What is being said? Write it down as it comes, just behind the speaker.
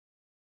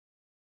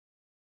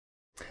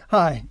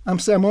Hi, I'm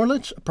Sam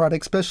Orlich, a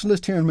product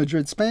specialist here in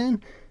Madrid,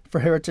 Spain for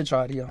Heritage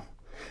Audio.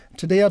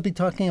 Today I'll be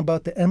talking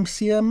about the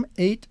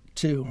MCM-8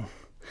 II.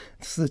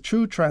 This is a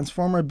true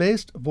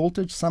transformer-based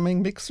voltage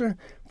summing mixer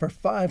for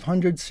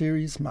 500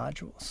 series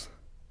modules.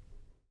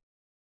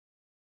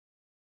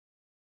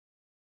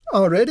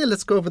 Alrighty,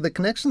 let's go over the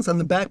connections on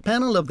the back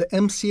panel of the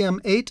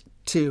MCM-8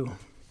 II.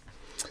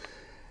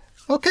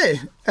 Okay,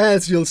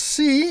 as you'll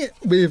see,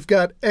 we've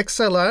got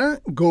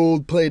XLR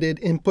gold-plated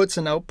inputs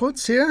and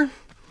outputs here,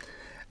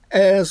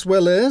 as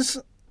well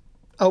as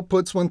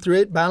outputs 1 through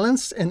 8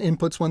 balanced and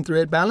inputs 1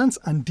 through 8 balanced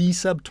on D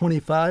sub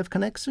 25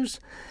 connectors.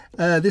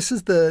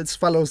 This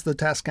follows the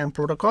Tascam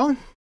protocol.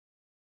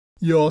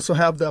 You also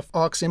have the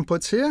aux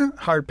inputs here,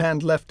 hard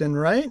panned left and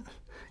right.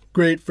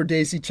 Great for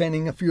daisy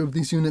chaining a few of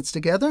these units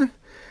together.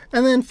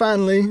 And then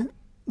finally,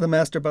 the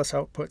master bus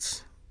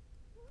outputs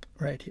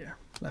right here,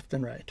 left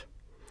and right.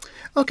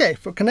 Okay,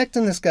 for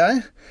connecting this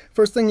guy,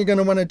 first thing you're going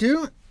to want to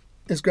do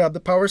is grab the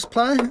power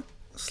supply,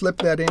 slip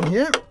that in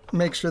here,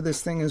 make sure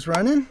this thing is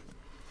running.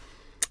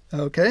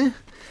 Okay.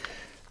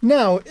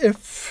 Now,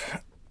 if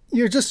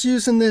you're just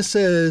using this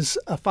as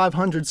a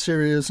 500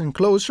 series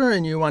enclosure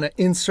and you want to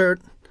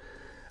insert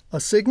a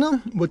signal,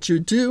 what you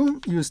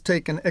do is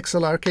take an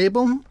XLR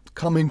cable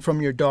coming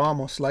from your DAW,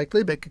 most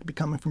likely, but it could be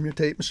coming from your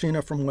tape machine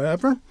or from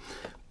wherever.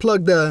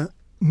 Plug the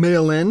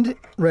male end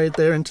right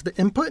there into the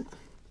input,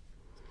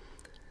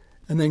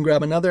 and then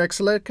grab another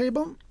XLR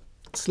cable,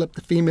 slip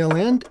the female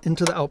end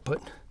into the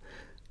output.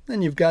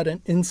 Then you've got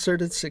an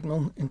inserted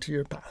signal into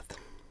your path.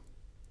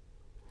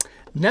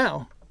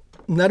 Now,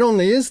 not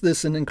only is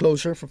this an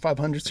enclosure for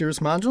 500 series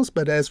modules,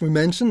 but as we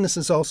mentioned, this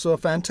is also a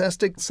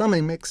fantastic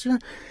summing mixer.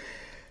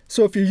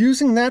 So if you're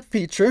using that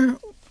feature,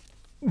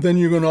 then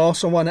you're going to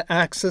also want to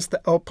access the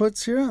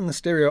outputs here on the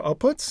stereo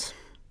outputs.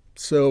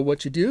 So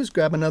what you do is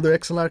grab another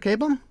XLR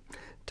cable,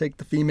 take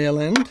the female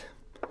end,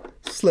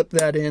 slip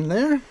that in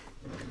there,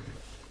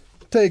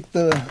 take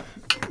the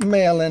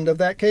male end of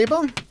that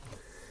cable,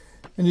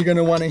 and you're going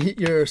to want to hit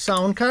your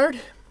sound card,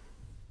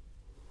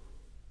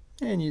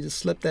 and you just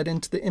slip that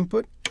into the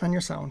input on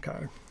your sound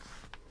card.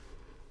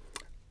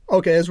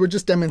 Okay, as we're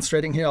just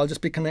demonstrating here, I'll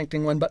just be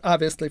connecting one, but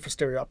obviously for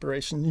stereo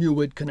operation, you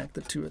would connect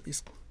the two of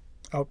these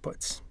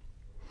outputs.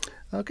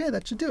 Okay,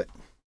 that should do it.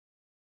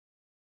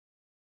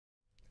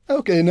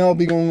 Okay, now I'll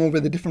be going over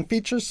the different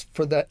features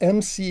for the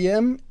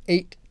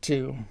MCM-8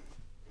 II.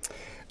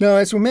 Now,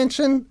 as we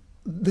mentioned,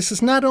 this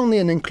is not only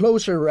an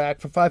enclosure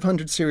rack for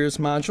 500 series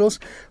modules,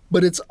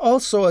 but it's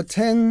also a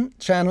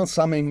 10-channel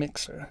summing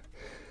mixer.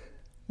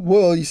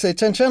 Well, you say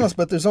 10 channels,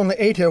 but there's only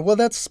 8 here. Well,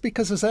 that's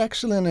because there's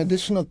actually an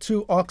additional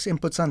 2 aux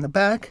inputs on the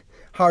back,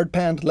 hard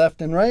panned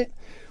left and right,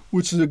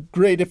 which is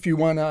great if you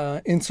want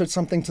to insert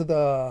something to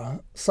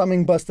the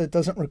summing bus that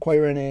doesn't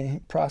require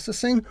any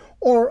processing,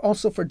 or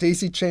also for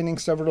daisy chaining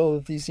several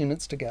of these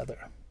units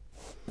together.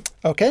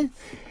 Okay,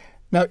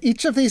 now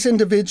each of these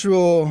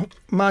individual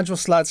module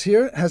slots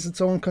here has its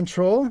own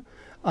control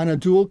on a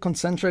dual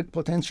concentric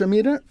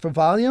potentiometer for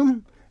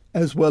volume,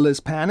 as well as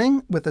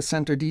panning with a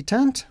center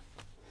detent.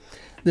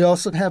 They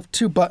also have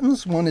 2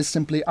 buttons. One is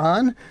simply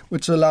on,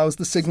 which allows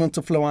the signal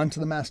to flow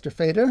onto the master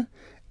fader,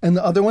 and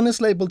the other one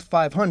is labeled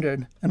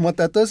 500. And what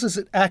that does is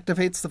it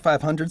activates the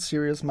 500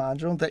 series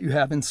module that you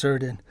have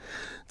inserted.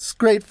 It's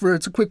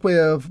a quick way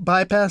of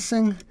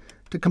bypassing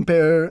to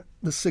compare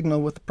the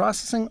signal with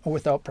processing or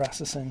without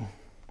processing.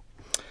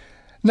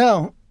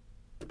 Now,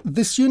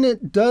 this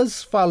unit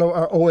does follow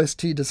our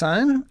OST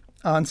design,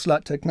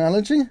 on-slot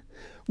technology,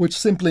 which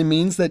simply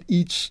means that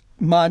each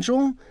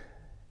module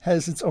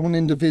has its own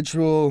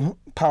individual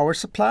power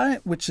supply,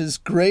 which is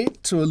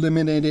great to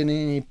eliminate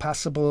any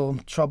possible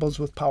troubles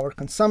with power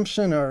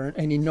consumption or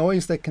any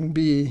noise that can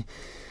be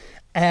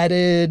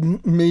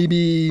added.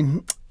 Maybe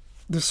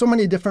there's so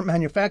many different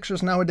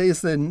manufacturers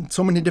nowadays and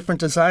so many different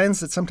designs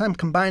that sometimes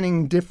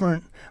combining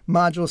different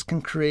modules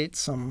can create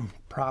some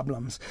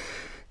problems.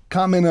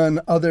 Common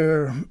on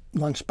other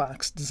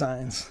lunchbox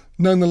designs.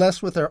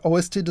 Nonetheless, with our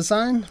OST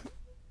design,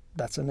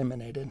 that's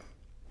eliminated.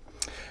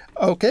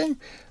 Okay,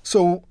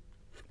 so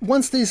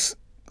once these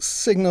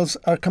signals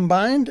are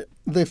combined,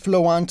 they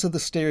flow onto the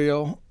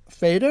stereo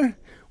fader,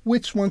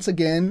 which once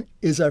again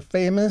is our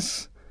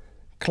famous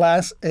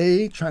Class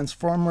A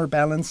transformer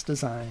balance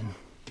design.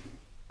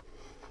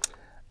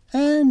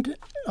 And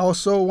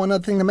also one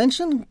other thing to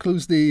mention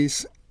includes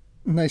these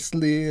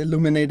nicely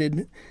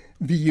illuminated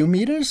VU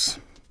meters.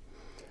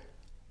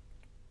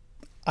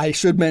 I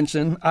should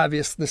mention,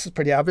 this is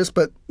pretty obvious,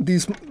 but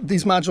these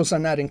modules are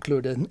not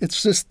included.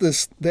 It's just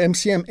this, the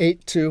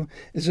MCM-8 II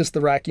is just the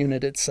rack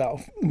unit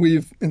itself.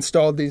 We've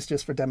installed these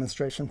just for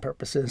demonstration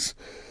purposes.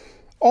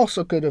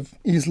 Also could have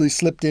easily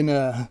slipped in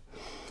a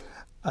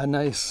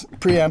nice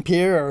preamp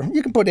here, or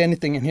you can put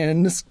anything in here.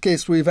 In this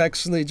case, we've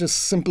actually just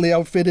simply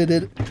outfitted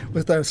it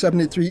with our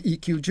 73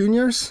 EQ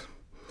Juniors.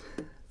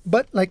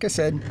 But like I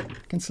said, you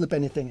can slip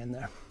anything in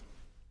there.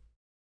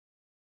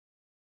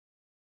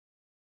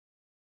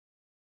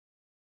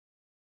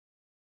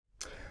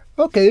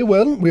 Okay,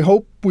 well, we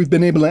hope we've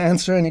been able to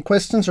answer any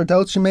questions or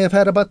doubts you may have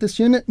had about this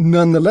unit.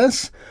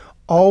 Nonetheless,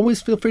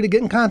 always feel free to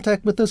get in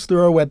contact with us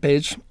through our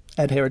webpage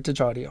at Heritage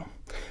Audio.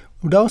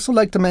 We'd also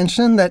like to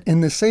mention that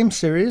in the same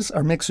series,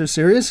 our mixer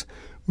series,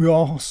 we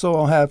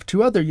also have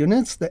two other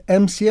units, the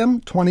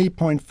MCM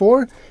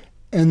 20.4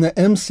 and the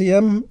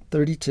MCM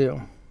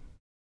 32.